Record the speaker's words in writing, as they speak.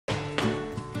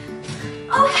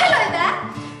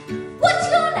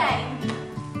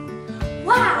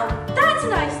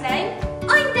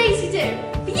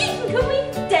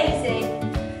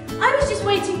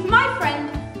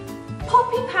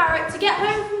Poppy Parrot to get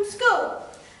home from school.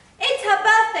 It's her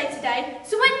birthday today,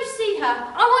 so when you see her,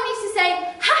 I want you to say,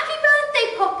 "Happy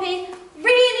birthday, Poppy,"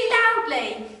 really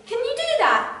loudly. Can you do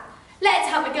that? Let's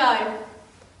have a go.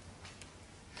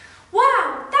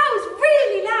 Wow, that was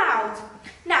really loud.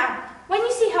 Now, when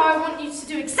you see her, I want you to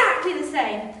do exactly the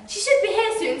same. She should be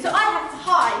here soon, so I have to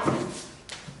hide.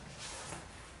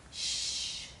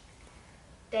 Shh.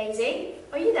 Daisy,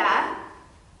 are you there?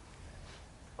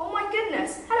 Oh my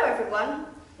goodness. Hello, everyone.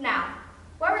 Now,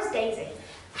 where is Daisy?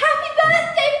 Happy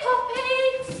birthday, Poppy!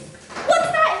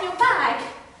 What's that in your bag?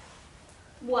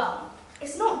 Well,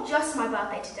 it's not just my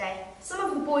birthday today. Some of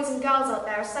the boys and girls out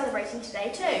there are celebrating today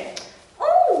too.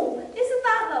 Oh, isn't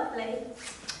that lovely?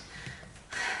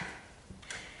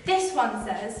 This one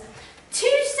says, "To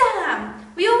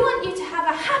Sam, we all want you to have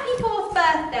a happy 4th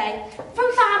birthday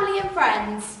from family and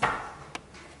friends."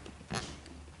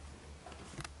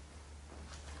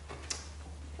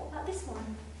 What about this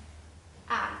one?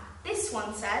 This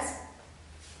one says,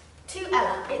 "To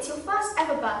Ella, it's your first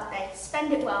ever birthday.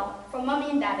 Spend it well. From Mummy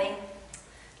and Daddy."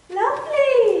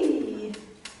 Lovely!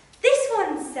 This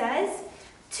one says,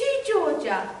 "To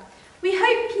Georgia, we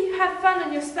hope you have fun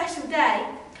on your special day.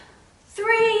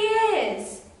 3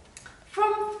 years.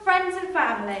 From friends and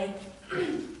family."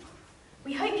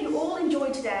 We hope you all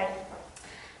enjoy today.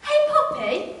 Hey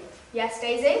Poppy. Yes,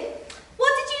 Daisy?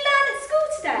 What did you learn at school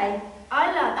today? I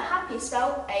learned that happy is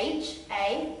spelled Happy.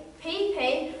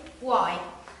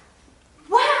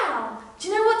 Wow! Do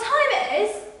you know what time it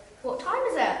is? What time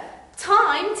is it?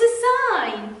 Time to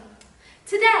sign.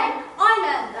 Today, I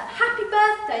learned that happy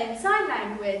birthday in sign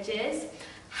language is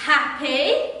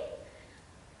happy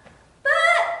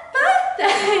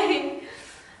birthday.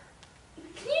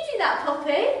 Can you do that,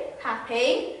 Poppy? Happy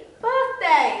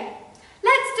birthday.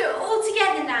 Let's do it all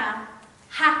together now.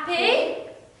 Happy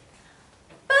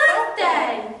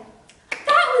birthday.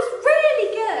 That was really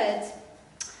good.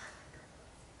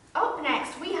 Up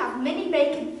next, we have Mini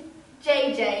Bacon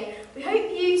JJ. We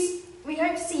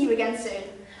hope to see you again soon.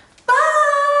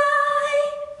 Bye!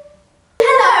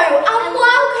 Hello and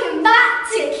welcome back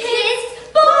to Kids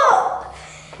Bop!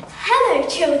 Hello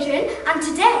children, and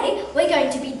today we're going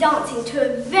to be dancing to a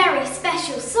very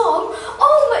special song,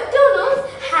 Old MacDonald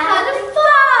Had a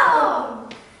Farm!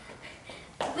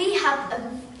 We have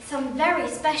some very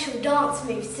special dance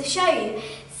moves to show you,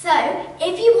 so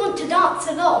if you want to dance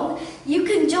along, you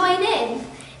can join in,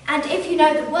 and if you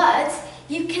know the words,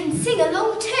 you can sing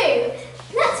along too.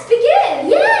 Let's begin!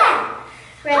 Yeah!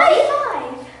 Ready? High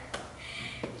five!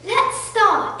 Let's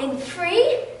start in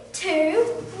 3, 2,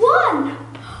 1.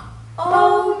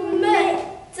 Old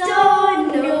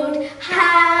MacDonald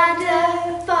had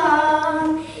a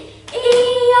farm,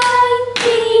 E-I-E-I-O,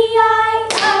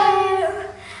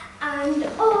 and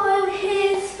on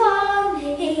his farm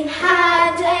he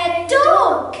had a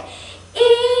dog,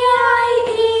 E-I-E-I-O,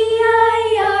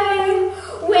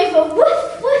 with a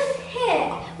woof woof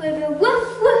here, with a woof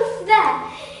woof there.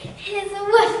 Here's a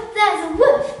woof, there's a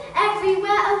woof,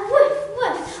 everywhere a woof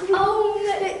woof. Old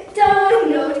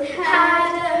MacDonald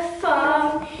had a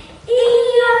farm,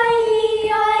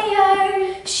 E-I-E-I-O.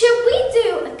 Should we do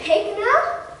a pig now?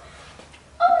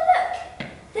 Oh look,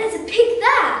 there's a pig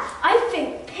there. I think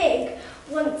Pig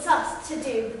wants us to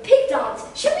do the pig dance.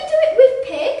 Should we do it with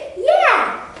Pig? Yeah!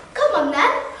 Come on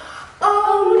then.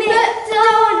 Old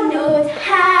MacDonald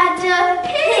had a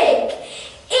pig,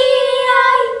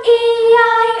 E-I-E-I-O,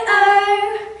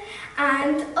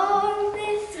 and on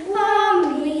this farm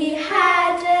he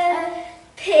had a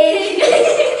pig,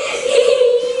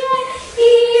 E-I-E-I-O,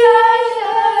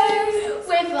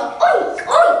 with a oink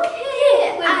oink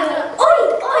here, and an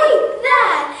oink oink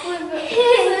there.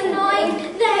 Here's an oink,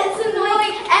 there's an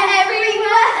oink,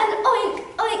 everywhere an oink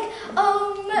oink.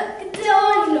 Old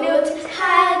MacDonald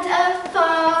had a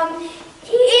farm,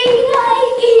 E-I-E-I-O.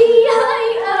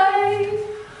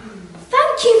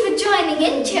 Thank you for joining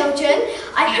in, children.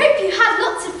 I hope you had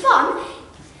lots of fun.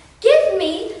 Give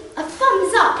me a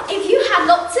thumbs up if you had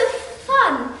lots of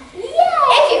fun. Yeah.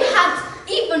 If you had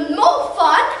even more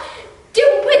fun, do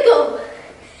a wiggle.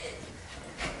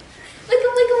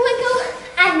 Wiggle, wiggle, wiggle.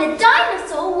 And the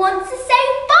dinosaur wants to say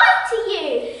bye to you.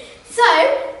 So,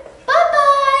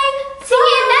 bye-bye. See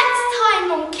you next time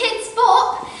on Kids Bop.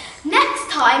 Next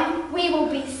time we will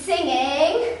be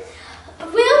singing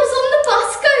Wheels on the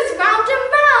Bus Goes Round and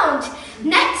Round.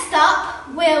 Next up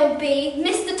will be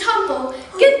Mr. Tumble.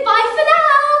 Goodbye for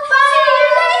now. Bye. See you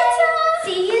later.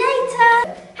 See you later.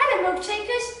 Hello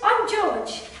milkshakers, I'm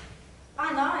George.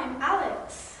 And I'm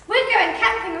Alex. We're going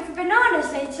camping with the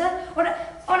bananas later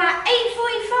on our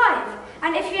 8:45.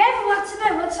 And if you ever want to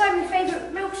know what time your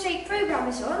favourite milkshake programme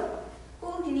is on,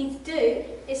 all you need to do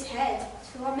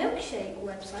to our milkshake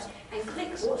website and click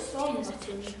what song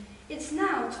button. It's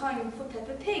now time for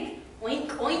Peppa Pig. Oink,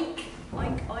 oink,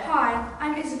 oink, oink. Hi,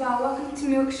 I'm Isabel. Welcome to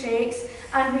Milkshakes,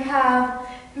 and we have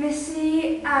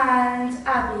Missy and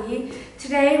Abby.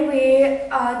 Today we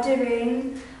are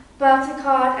doing birthday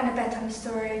card and a bedtime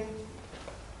story.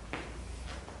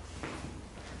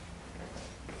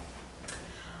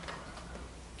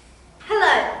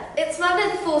 Hello, it's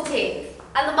Monday the 14th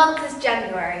and the month is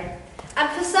January. And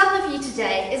for some of you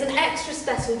today is an extra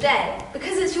special day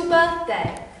because it's your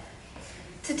birthday.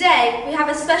 Today we have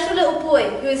a special little boy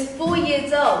who is 4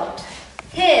 years old.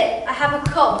 Here I have a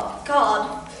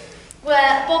card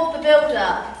where Bob the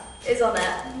Builder is on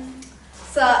it.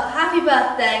 So happy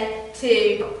birthday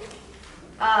to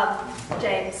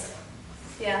James.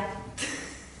 Yeah.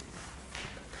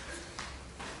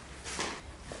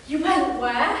 You went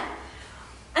where?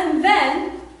 And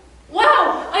then,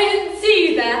 wow, I didn't see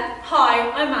you there.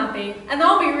 Hi, I'm Abby, and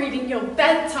I'll be reading your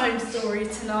bedtime story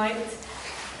tonight.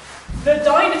 The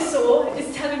dinosaur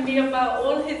is telling me about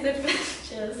all his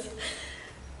adventures.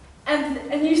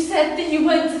 And you said that you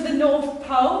went to the North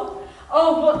Pole?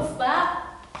 Oh, what's that?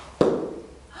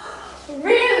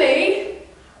 Really?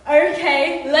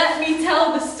 Okay, let me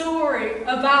tell the story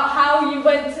about how you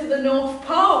went to the North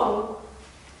Pole.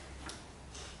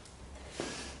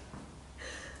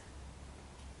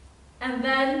 And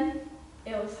then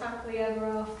it was happily ever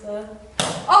after.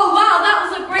 Oh wow, that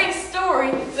was a great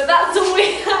story, but that's all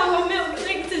we have on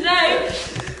Milkshake today.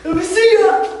 We'll see you.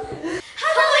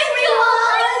 Hello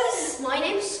guys! My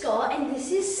name's Scott and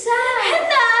this is Sam.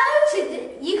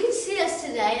 Hello! You can see us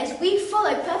today as we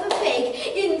follow Peppa Pig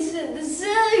into the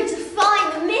zoo to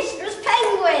find the Mistress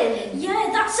Penguin. Yeah,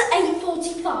 that's at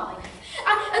 8:45.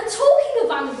 And talking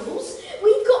of animals,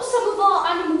 we've got some of our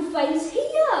animal friends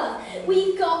here.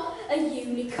 We've got a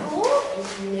unicorn.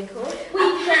 A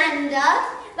panda.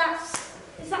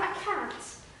 Is that a cat?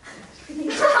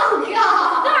 Oh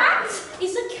God! That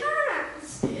is a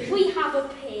cat. We have a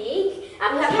pig.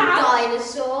 And we have a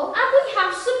dinosaur. And we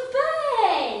have some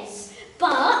bears.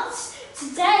 But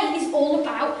today is all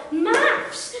about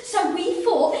maths. So we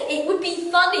thought it would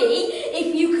be funny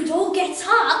if you could all get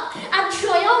up and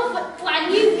try our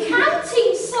brand new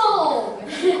counting song.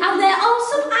 And there are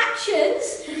some actions,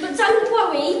 but don't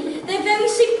worry, they're very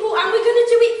simple and we're going to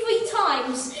do it 3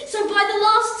 times. So by the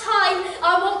last time,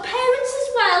 I want parents as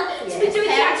well to be doing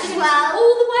the actions.